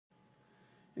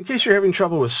In case you're having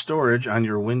trouble with storage on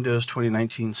your Windows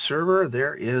 2019 server,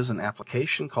 there is an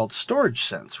application called Storage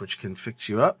Sense, which can fix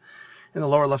you up. In the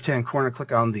lower left-hand corner,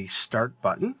 click on the Start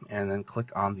button, and then click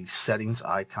on the Settings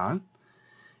icon.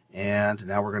 And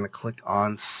now we're going to click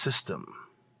on System.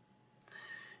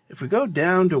 If we go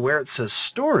down to where it says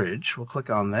Storage, we'll click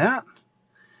on that,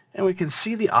 and we can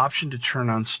see the option to turn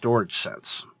on Storage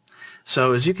Sense.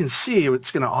 So as you can see,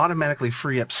 it's going to automatically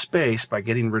free up space by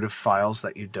getting rid of files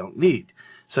that you don't need,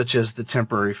 such as the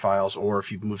temporary files, or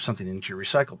if you've moved something into your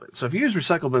recycle bin. So if you use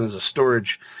recycle bin as a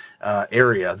storage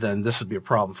area, then this would be a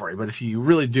problem for you. But if you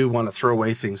really do want to throw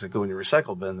away things that go in your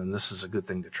recycle bin, then this is a good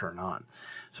thing to turn on.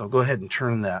 So go ahead and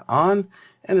turn that on,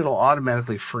 and it'll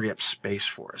automatically free up space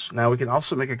for us. Now we can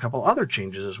also make a couple other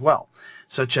changes as well,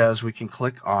 such as we can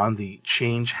click on the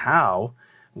Change How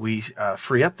we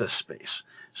free up this space.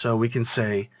 So we can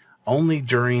say only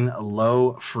during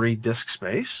low free disk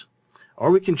space,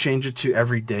 or we can change it to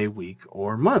every day, week,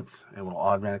 or month, and we'll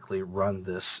automatically run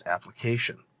this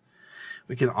application.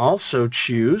 We can also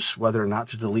choose whether or not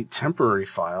to delete temporary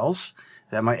files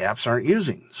that my apps aren't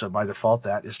using. So by default,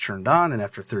 that is turned on, and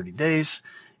after 30 days,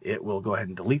 it will go ahead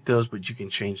and delete those, but you can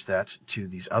change that to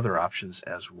these other options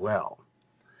as well.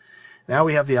 Now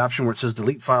we have the option where it says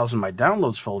delete files in my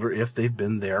downloads folder if they've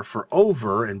been there for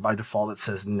over, and by default it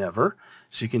says never.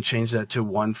 So you can change that to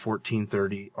 1, 14,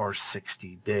 30, or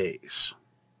 60 days.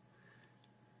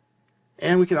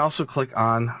 And we can also click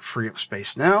on Free Up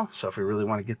Space Now. So if we really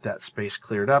want to get that space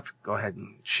cleared up, go ahead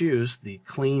and choose the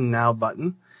Clean Now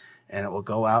button, and it will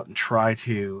go out and try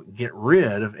to get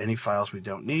rid of any files we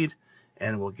don't need,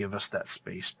 and it will give us that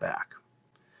space back.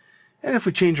 And if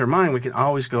we change our mind, we can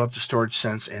always go up to Storage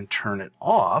Sense and turn it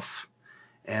off,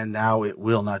 and now it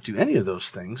will not do any of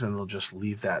those things, and it'll just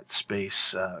leave that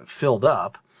space filled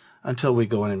up until we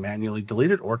go in and manually delete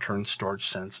it or turn Storage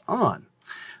Sense on.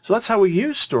 So that's how we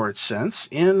use Storage Sense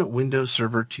in Windows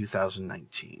Server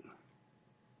 2019.